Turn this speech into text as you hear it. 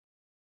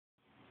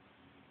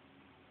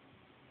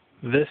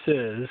This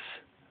is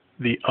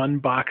the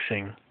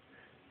unboxing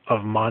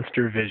of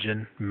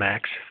MonsterVision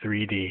Max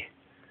 3D.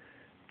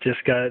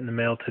 Just got it in the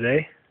mail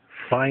today.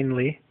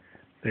 Finally,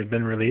 they've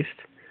been released.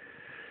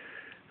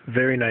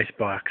 Very nice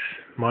box.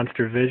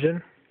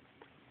 MonsterVision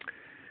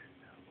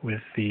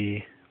with the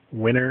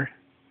winner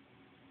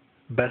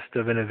Best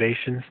of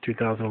Innovations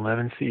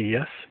 2011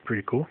 CES.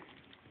 Pretty cool.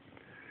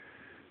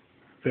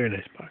 Very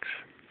nice box.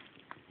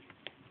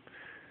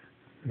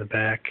 In the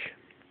back,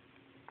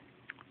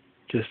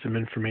 just some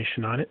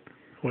information on it,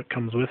 what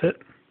comes with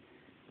it.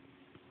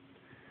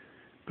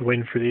 Been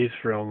waiting for these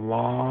for a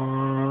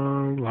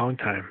long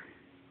time.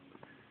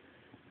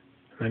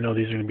 I know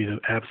these are going to be the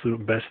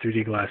absolute best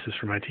 3D glasses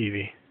for my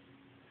TV.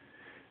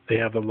 They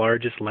have the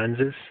largest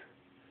lenses,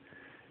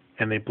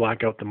 and they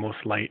block out the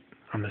most light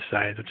on the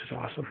sides, which is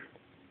awesome.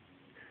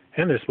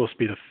 And they're supposed to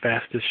be the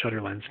fastest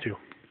shutter lens, too.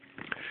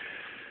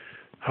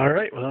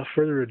 Alright, without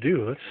further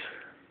ado, let's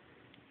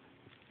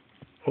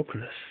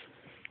open this.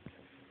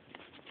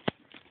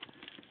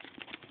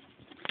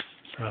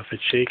 If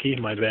it's shaky,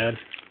 my bad.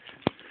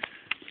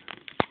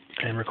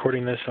 I'm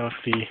recording this off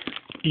the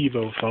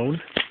Evo phone.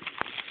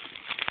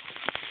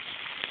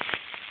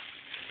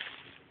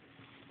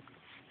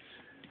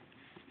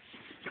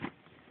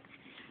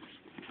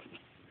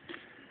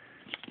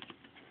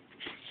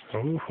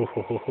 Oh, ho,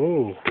 ho, ho,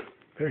 ho.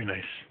 Very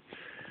nice.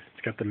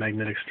 It's got the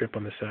magnetic strip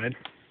on the side.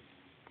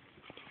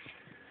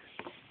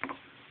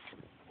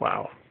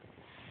 Wow.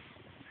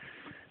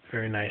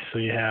 Very nice. So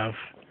you have,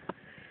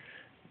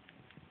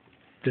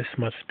 this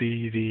must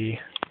be the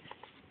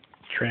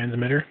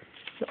transmitter,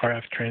 the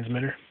RF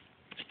transmitter.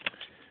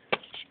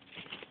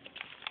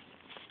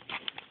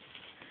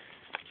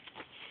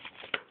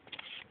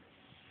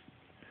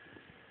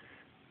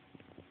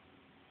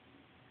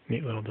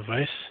 Neat little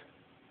device.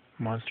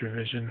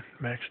 MonsterVision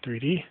Max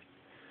 3D.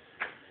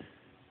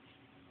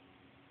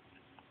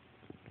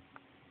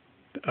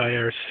 The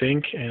IR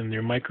sync and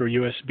your micro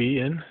USB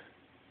in.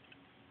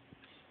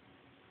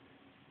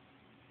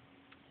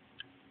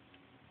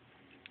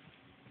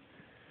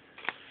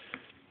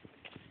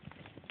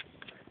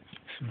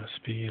 This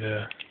must be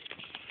the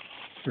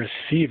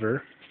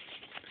receiver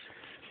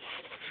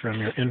from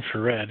your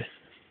infrared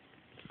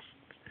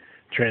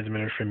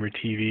transmitter from your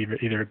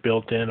TV, either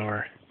built-in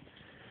or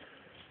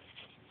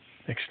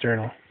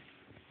external.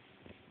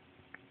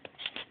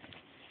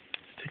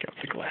 Let's take out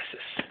the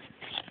glasses.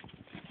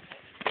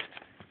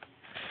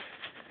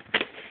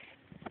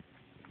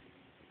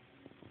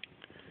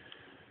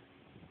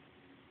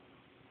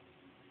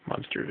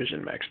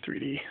 MonsterVision Max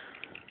 3D.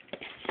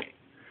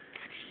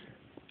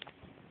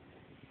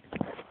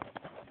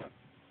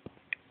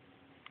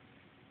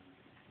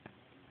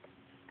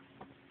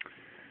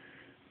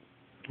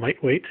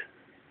 Lightweight,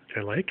 which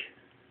I like.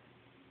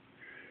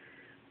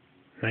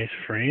 Nice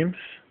frames.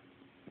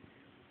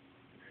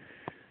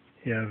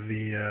 You have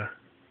the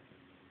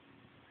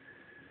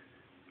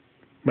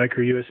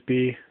micro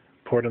USB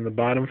port on the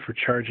bottom for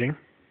charging.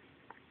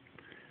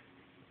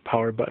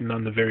 Power button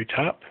on the very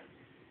top.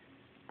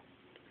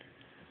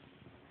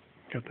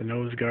 Got the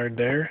nose guard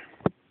there.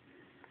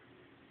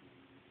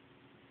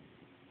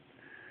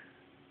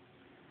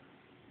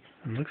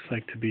 And looks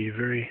like to be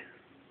very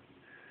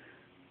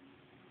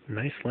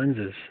nice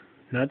lenses.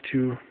 Not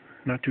too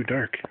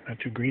dark, not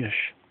too greenish.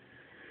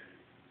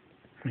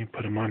 Let me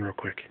put them on real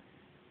quick.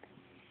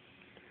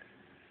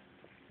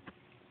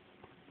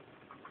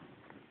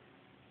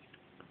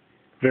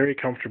 Very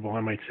comfortable,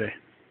 I might say.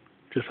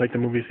 Just like the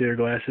movie theater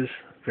glasses.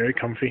 Very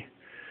comfy.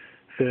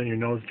 Fit on your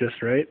nose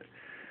just right.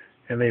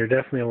 And they are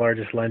definitely the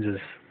largest lenses.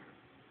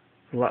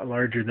 A lot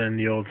larger than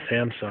the old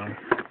Samsung.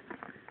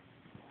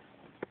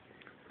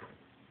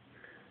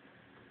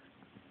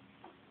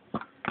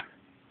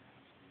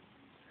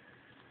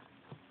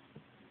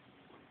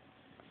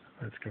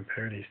 Let's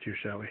compare these two,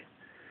 shall we?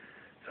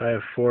 So I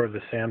have 4 of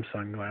the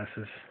Samsung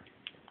glasses.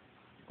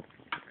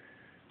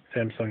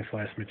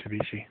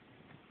 Samsung/Mitsubishi.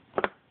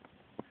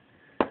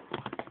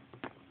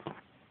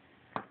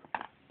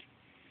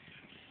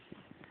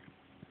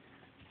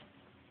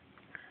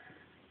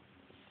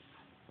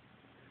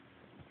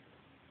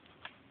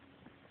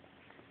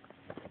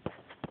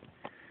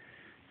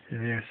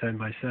 And they are side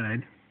by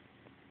side.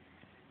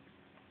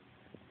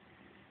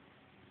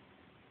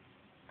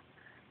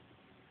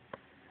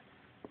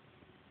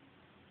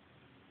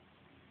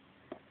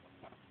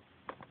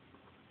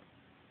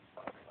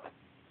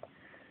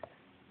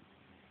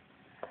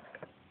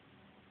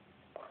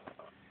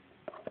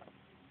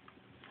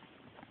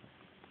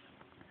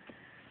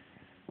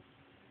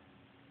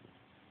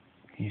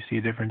 Can you see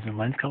a difference in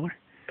lens color?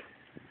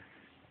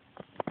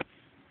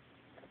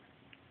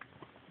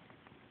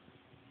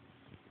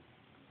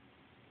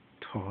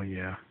 Oh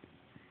yeah.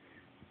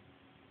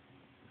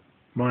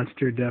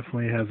 Monster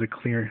definitely has a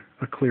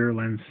clearer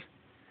lens.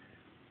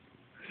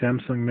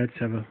 Samsung mitts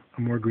have a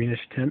more greenish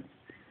tint.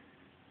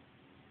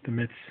 The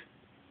mitts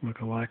look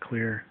a lot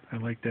clearer. I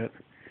like that.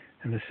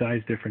 And the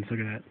size difference, look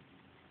at that.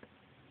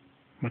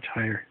 Much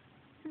higher.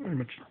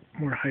 Much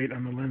more height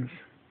on the lens.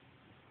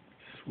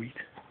 Sweet.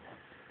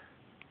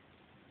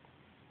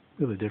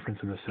 Look at the difference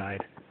in the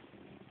side.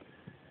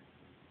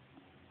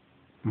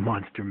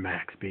 Monster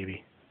Max,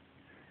 baby.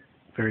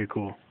 Very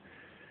cool.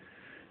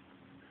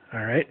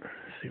 Alright,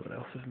 let's see what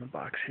else is in the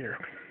box here.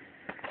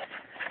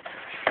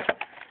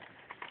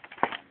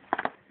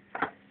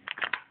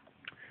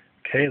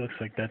 Okay, looks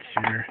like that's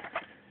your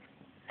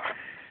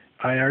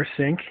IR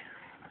sync,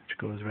 which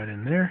goes right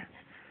in there.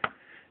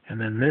 And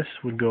then this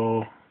would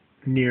go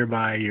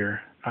nearby your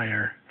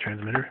IR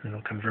transmitter, and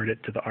it'll convert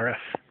it to the RF.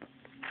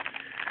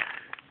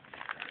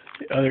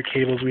 The other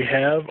cables we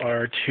have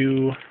are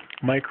two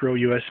micro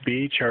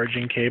USB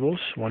charging cables,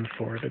 one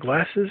for the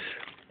glasses,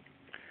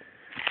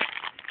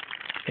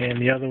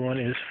 and the other one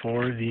is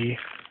for the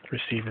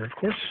receiver, of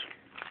course.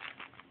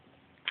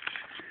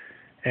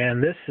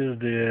 And this is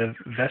the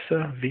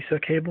Visa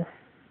cable.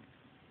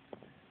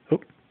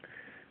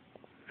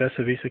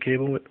 Visa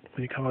cable, what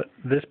do you call it?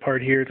 This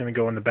part here is going to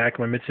go in the back of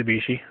my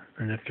Mitsubishi,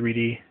 and the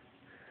 3D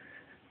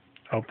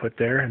output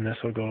there, and this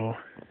will go.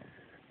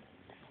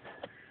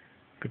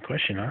 Good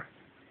question, huh?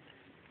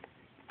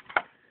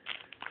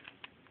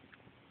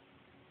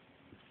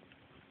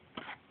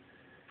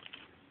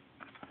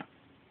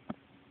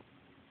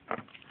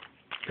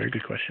 Very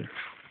good question.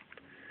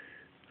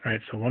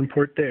 Alright, so one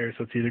port there,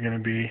 so it's either going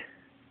to be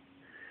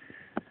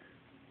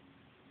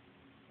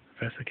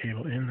Visa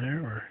cable in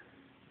there, or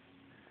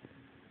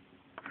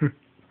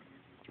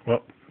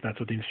well, that's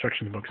what the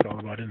instruction book's all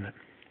about, isn't it?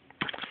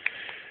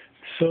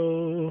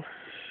 So,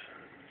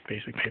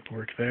 basic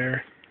paperwork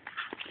there,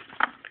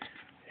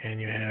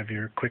 and you have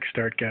your quick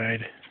start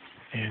guide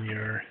and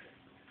your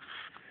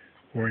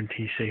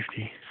warranty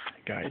safety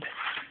guide,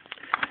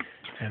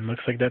 and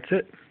looks like that's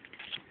it.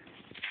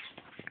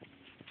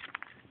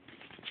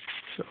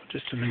 So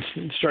just some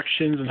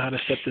instructions on how to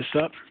set this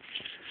up.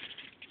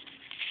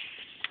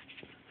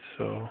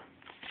 So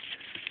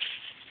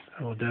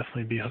I will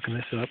definitely be hooking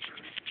this up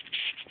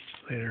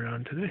later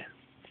on today.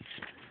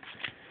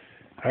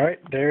 Alright,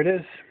 there it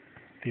is.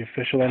 The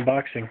official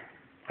unboxing.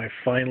 I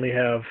finally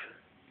have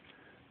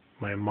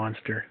my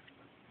MonsterVision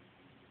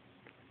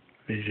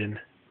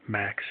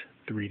Max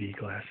 3D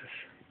glasses.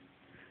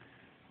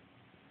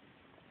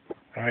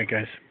 Alright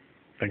guys,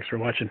 thanks for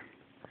watching.